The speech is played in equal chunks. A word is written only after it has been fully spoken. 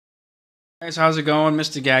Guys, how's it going?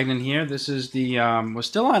 Mr. Gagnon here. This is the we're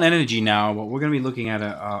still on energy now, but we're going to be looking at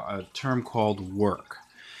a term called work.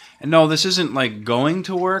 And no, this isn't like going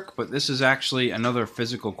to work, but this is actually another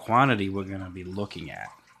physical quantity we're going to be looking at.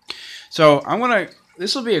 So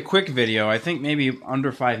this will be a quick video. I think maybe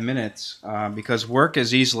under 5 minutes because work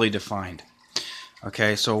is easily defined.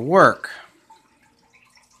 Okay, so work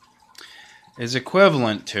is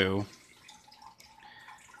equivalent to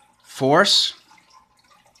force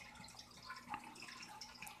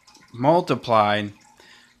multiplied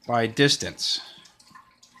by distance.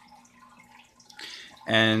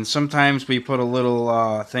 And sometimes we put a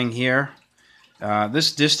little thing here.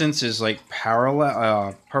 This distance is like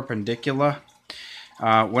perpendicular.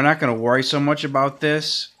 We're not going to worry so much about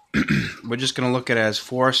this. We're just going to look at it as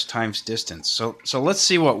force times distance. So let's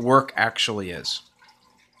see what work actually is.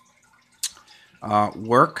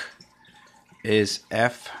 Work is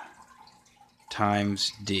F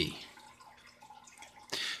times D.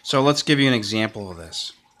 So let's give you an example of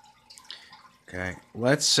this. Okay,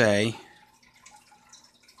 let's say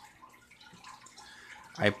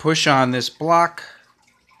I push on this block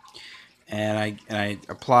and I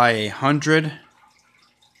apply 100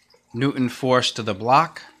 Newton force to the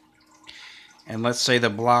block, and let's say the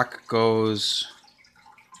block goes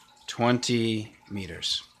 20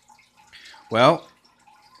 meters. Well,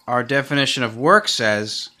 our definition of work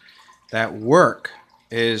says that work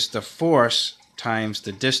is the force times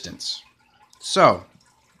the distance. So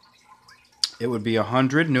it would be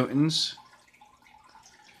 100 newtons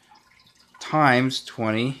times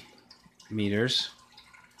 20 meters,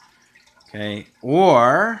 okay,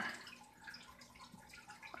 or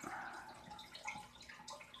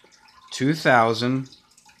 2,000,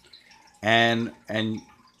 and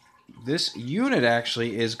this unit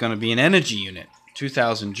actually is going to be an energy unit,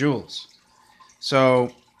 2,000 joules. So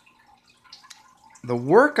the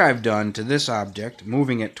work I've done to this object,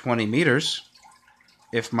 moving at 20 meters,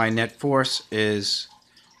 if my net force is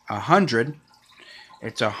 100,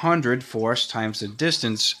 it's 100 force times the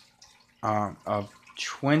distance of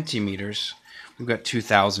 20 meters. We've got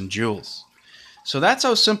 2,000 joules. So that's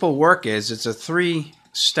how simple work is. It's a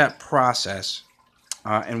 3-step process,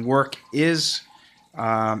 and work is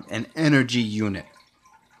an energy unit.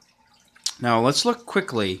 Now let's look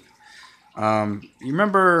quickly. You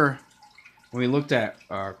remember when we looked at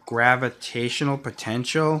gravitational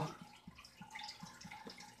potential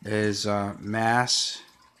is mass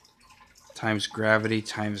times gravity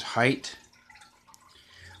times height.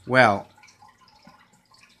 Well,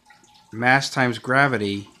 mass times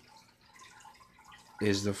gravity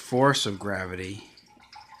is the force of gravity.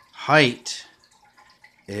 Height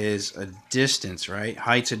is a distance, right?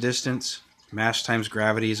 Height's a distance. Mass times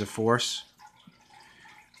gravity is a force.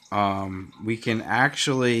 We can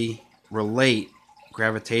actually relate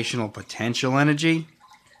gravitational potential energy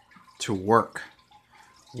to work.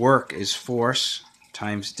 Work is force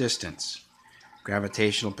times distance.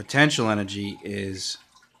 Gravitational potential energy is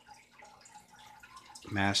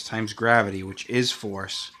mass times gravity, which is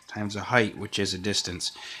force, times a height, which is a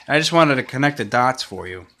distance. And I just wanted to connect the dots for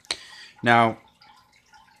you. Now,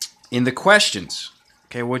 in the questions,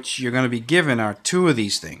 okay, what you're going to be given are 2 of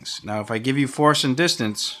these things. Now, if I give you force and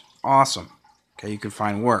distance, awesome. Okay, you can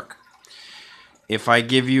find work. If I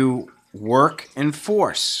give you work and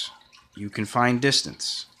force, you can find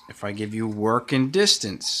distance. If I give you work and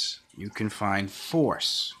distance, you can find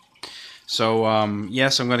force. So,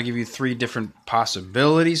 yes, I'm going to give you 3 different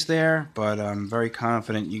possibilities there, but I'm very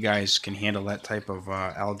confident you guys can handle that type of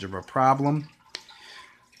algebra problem.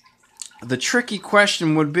 The tricky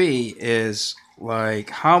question would be is like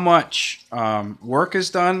how much work is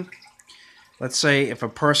done. Let's say if a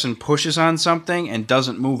person pushes on something and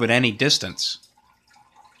doesn't move at any distance.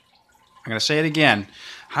 I'm going to say it again.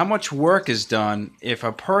 How much work is done if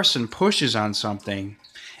a person pushes on something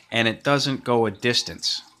and it doesn't go a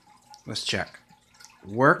distance? Let's check.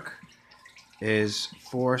 Work is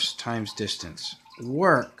force times distance.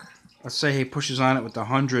 Work, let's say he pushes on it with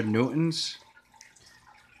 100 newtons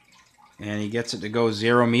and he gets it to go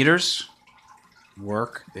 0 meters.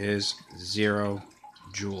 Work is 0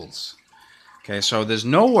 joules. Okay, so there's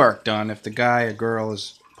no work done if the guy or girl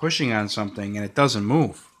is pushing on something and it doesn't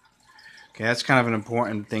move. Okay, that's kind of an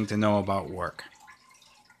important thing to know about work.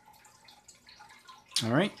 All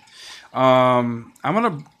right. I'm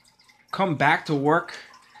going to come back to work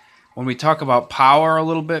when we talk about power a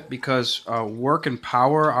little bit because work and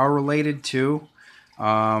power are related too.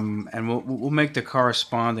 And we'll make the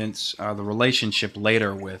correspondence, the relationship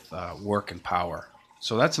later with work and power.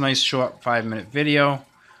 So that's a nice short 5-minute video.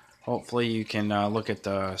 Hopefully you can look at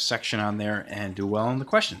the section on there and do well on the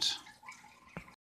questions.